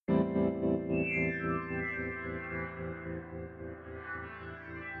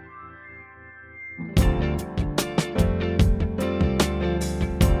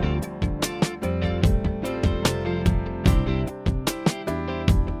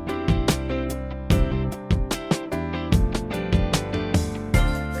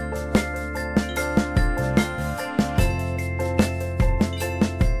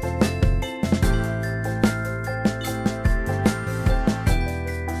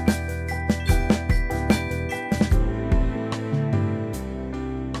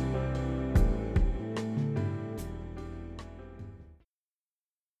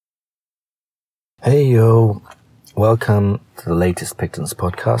Hey yo, welcome to the latest Pictons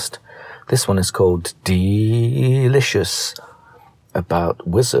podcast. This one is called Delicious, about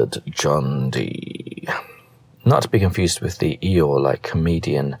wizard John Dee. Not to be confused with the Eeyore-like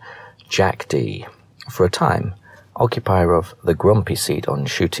comedian Jack Dee, for a time occupier of the grumpy seat on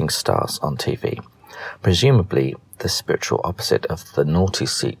Shooting Stars on TV, presumably the spiritual opposite of the naughty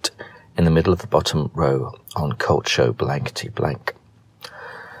seat in the middle of the bottom row on Cult Show Blankety Blank.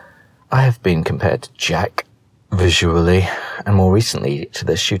 I have been compared to Jack visually, and more recently to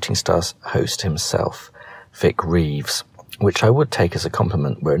the Shooting Stars host himself, Vic Reeves, which I would take as a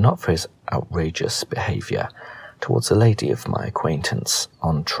compliment were it not for his outrageous behaviour towards a lady of my acquaintance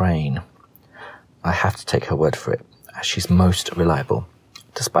on train. I have to take her word for it, as she's most reliable,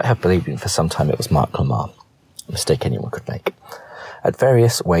 despite her believing for some time it was Mark Lamar, a mistake anyone could make. At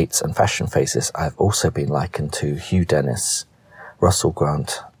various weights and fashion phases, I have also been likened to Hugh Dennis, Russell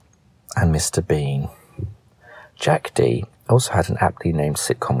Grant, and Mr. Bean. Jack Dee also had an aptly named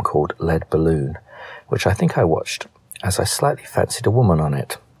sitcom called Lead Balloon, which I think I watched, as I slightly fancied a woman on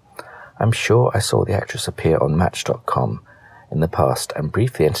it. I'm sure I saw the actress appear on Match.com in the past and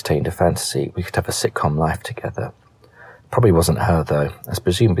briefly entertained a fantasy we could have a sitcom life together. Probably wasn't her though, as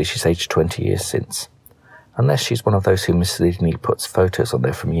presumably she's aged 20 years since. Unless she's one of those who misleadingly puts photos on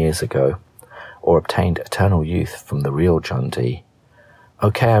there from years ago, or obtained eternal youth from the real John Dee.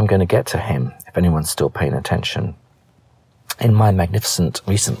 Okay, I'm going to get to him, if anyone's still paying attention. In my magnificent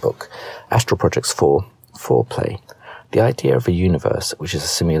recent book, Astral Projects 4, Foreplay, the idea of a universe which is a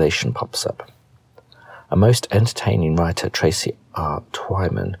simulation pops up. A most entertaining writer, Tracy R.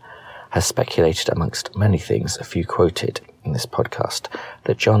 Twyman, has speculated amongst many things, a few quoted in this podcast,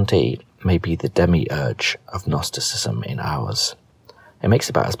 that John Dee may be the demiurge of Gnosticism in ours. It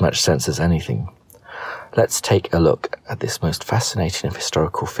makes about as much sense as anything. Let's take a look at this most fascinating of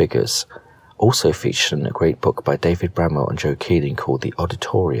historical figures, also featured in a great book by David Bramwell and Joe Keeling called The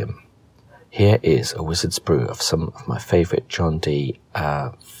Auditorium. Here is a wizard's brew of some of my favourite John Dee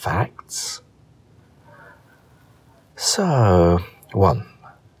facts. So, 1.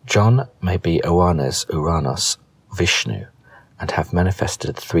 John may be Oannes Uranos Vishnu and have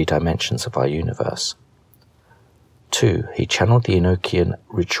manifested the 3 dimensions of our universe. 2. He channeled the Enochian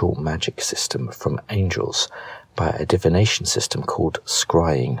ritual magic system from angels by a divination system called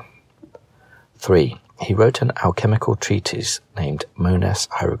scrying. 3. He wrote an alchemical treatise named Monas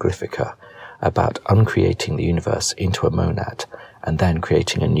Hieroglyphica about uncreating the universe into a monad and then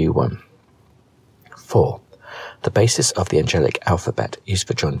creating a new one. 4. The basis of the angelic alphabet used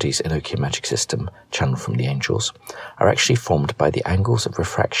for John Dee's Enochian magic system, channeled from the angels, are actually formed by the angles of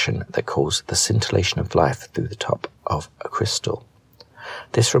refraction that cause the scintillation of life through the top of a crystal.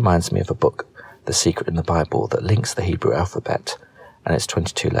 This reminds me of a book, The Secret in the Bible, that links the Hebrew alphabet and its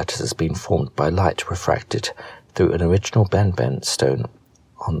 22 letters as being formed by light refracted through an original Ben stone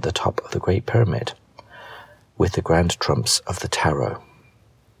on the top of the Great Pyramid, with the grand trumps of the tarot.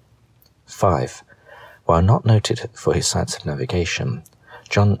 5. While not noted for his science of navigation,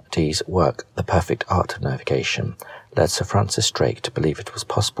 John Dee's work, The Perfect Art of Navigation, led Sir Francis Drake to believe it was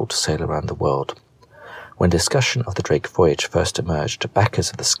possible to sail around the world. When discussion of the Drake voyage first emerged, backers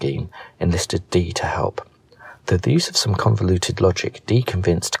of the scheme enlisted Dee to help. Through the use of some convoluted logic, Dee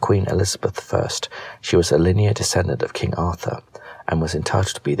convinced Queen Elizabeth I she was a linear descendant of King Arthur and was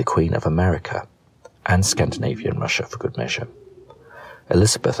entitled to be the Queen of America, and Scandinavia and Russia for good measure.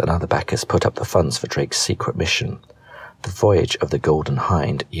 Elizabeth and other backers put up the funds for Drake's secret mission. The voyage of the Golden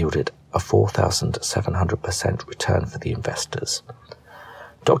Hind yielded a 4,700% return for the investors.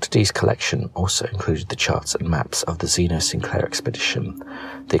 Dr. Dee's collection also included the charts and maps of the Zeno Sinclair expedition.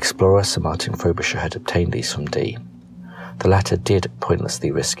 The explorer Sir Martin Frobisher had obtained these from Dee. The latter did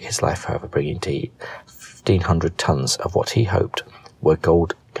pointlessly risk his life, however, bringing Dee 1,500 tons of what he hoped were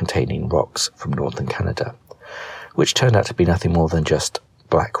gold-containing rocks from northern Canada, which turned out to be nothing more than just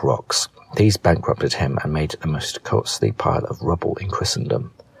black rocks. These bankrupted him and made it the most costly pile of rubble in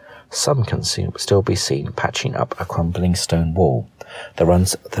Christendom. Some can still be seen patching up a crumbling stone wall that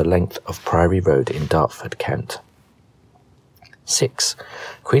runs the length of Priory Road in Dartford, Kent. 6.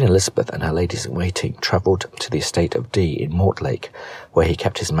 Queen Elizabeth and her ladies-in-waiting travelled to the estate of Dee in Mortlake, where he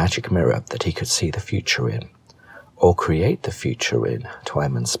kept his magic mirror that he could see the future in. Or create the future in,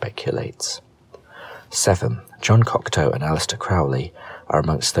 Twyman speculates. 7. John Cocteau and Aleister Crowley are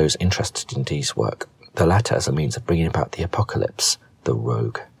amongst those interested in Dee's work, the latter as a means of bringing about the apocalypse, the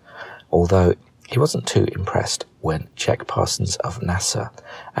rogue. Although he wasn't too impressed when Jack Parsons of NASA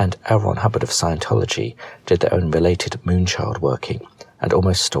and L. Ron Hubbard of Scientology did their own related Moonchild working and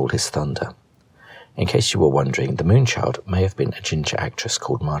almost stole his thunder. In case you were wondering, the Moonchild may have been a ginger actress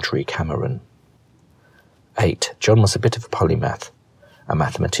called Marjorie Cameron. 8. John was a bit of a polymath, a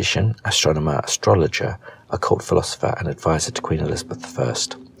mathematician, astronomer, astrologer, occult philosopher and advisor to Queen Elizabeth I.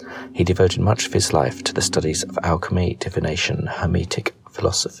 He devoted much of his life to the studies of alchemy, divination and Hermetic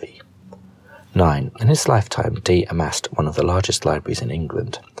philosophy. 9. In his lifetime, Dee amassed one of the largest libraries in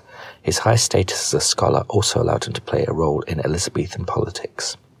England. His high status as a scholar also allowed him to play a role in Elizabethan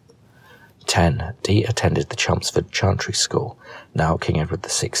politics. 10. Dee attended the Chelmsford Chantry School, now King Edward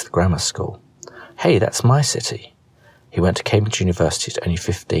VI Grammar School. Hey, that's my city. He went to Cambridge University at only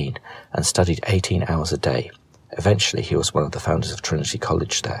 15 and studied 18 hours a day. Eventually, he was one of the founders of Trinity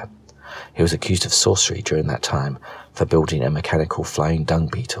College there. He was accused of sorcery during that time for building a mechanical flying dung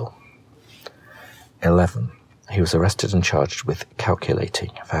beetle. 11. He was arrested and charged with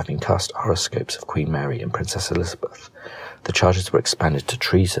calculating for having cast horoscopes of Queen Mary and Princess Elizabeth. The charges were expanded to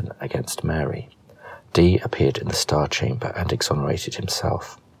treason against Mary. Dee appeared in the Star Chamber and exonerated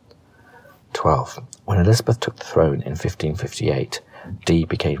himself. 12. When Elizabeth took the throne in 1558, Dee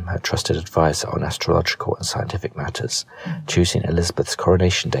became her trusted advisor on astrological and scientific matters, choosing Elizabeth's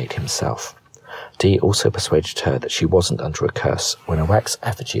coronation date himself. Dee also persuaded her that she wasn't under a curse when a wax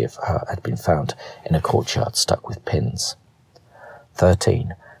effigy of her had been found in a courtyard stuck with pins.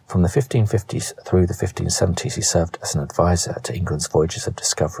 13. From the 1550s through the 1570s he served as an advisor to England's voyages of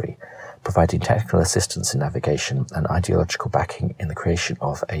discovery, providing technical assistance in navigation and ideological backing in the creation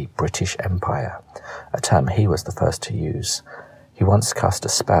of a British Empire, a term he was the first to use. He once cast a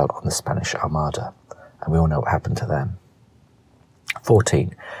spell on the Spanish Armada, and we all know what happened to them.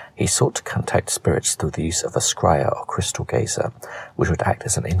 14. He sought to contact spirits through the use of a scryer or crystal gazer, which would act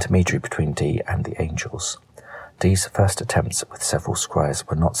as an intermediary between Dee and the angels. Dee's first attempts with several scryers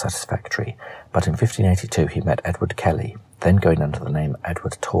were not satisfactory, but in 1582 he met Edward Kelly, then going under the name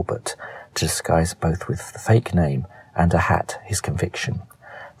Edward Talbot, to disguise both with the fake name and a hat his conviction,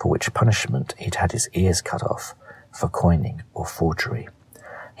 for which punishment he'd had his ears cut off, for coining or forgery.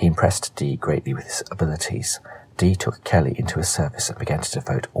 He impressed Dee greatly with his abilities. Dee took Kelly into his service and began to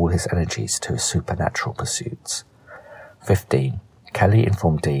devote all his energies to his supernatural pursuits. 15. Kelly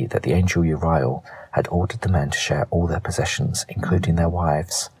informed Dee that the angel Uriel had ordered the men to share all their possessions, including their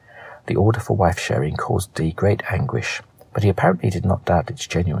wives. The order for wife-sharing caused Dee great anguish, but he apparently did not doubt its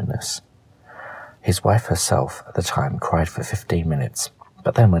genuineness. His wife herself, at the time, cried for 15 minutes,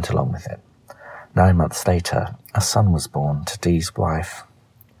 but then went along with it. 9 months later, a son was born to Dee's wife.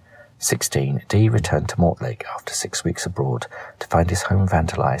 16. Dee returned to Mortlake after 6 weeks abroad to find his home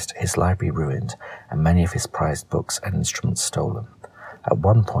vandalised, his library ruined, and many of his prized books and instruments stolen. At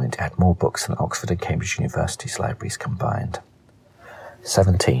one point, it had more books than Oxford and Cambridge University's libraries combined.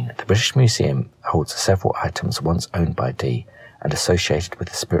 17. The British Museum holds several items once owned by Dee and associated with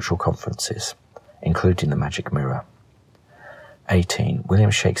the spiritual conferences, including the magic mirror. 18.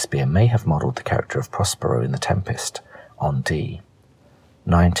 William Shakespeare may have modelled the character of Prospero in The Tempest on Dee.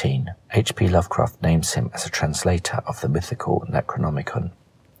 19. H.P. Lovecraft names him as a translator of the mythical Necronomicon.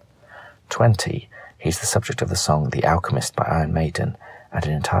 20. He's the subject of the song The Alchemist by Iron Maiden and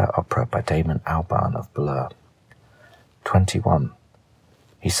an entire opera by Damon Albarn of Blur. 21.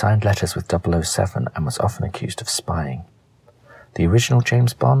 He signed letters with 007 and was often accused of spying. The original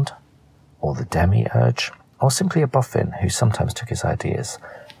James Bond? Or the Demiurge? Or simply a boffin who sometimes took his ideas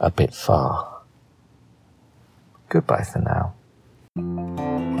a bit far? Goodbye for now.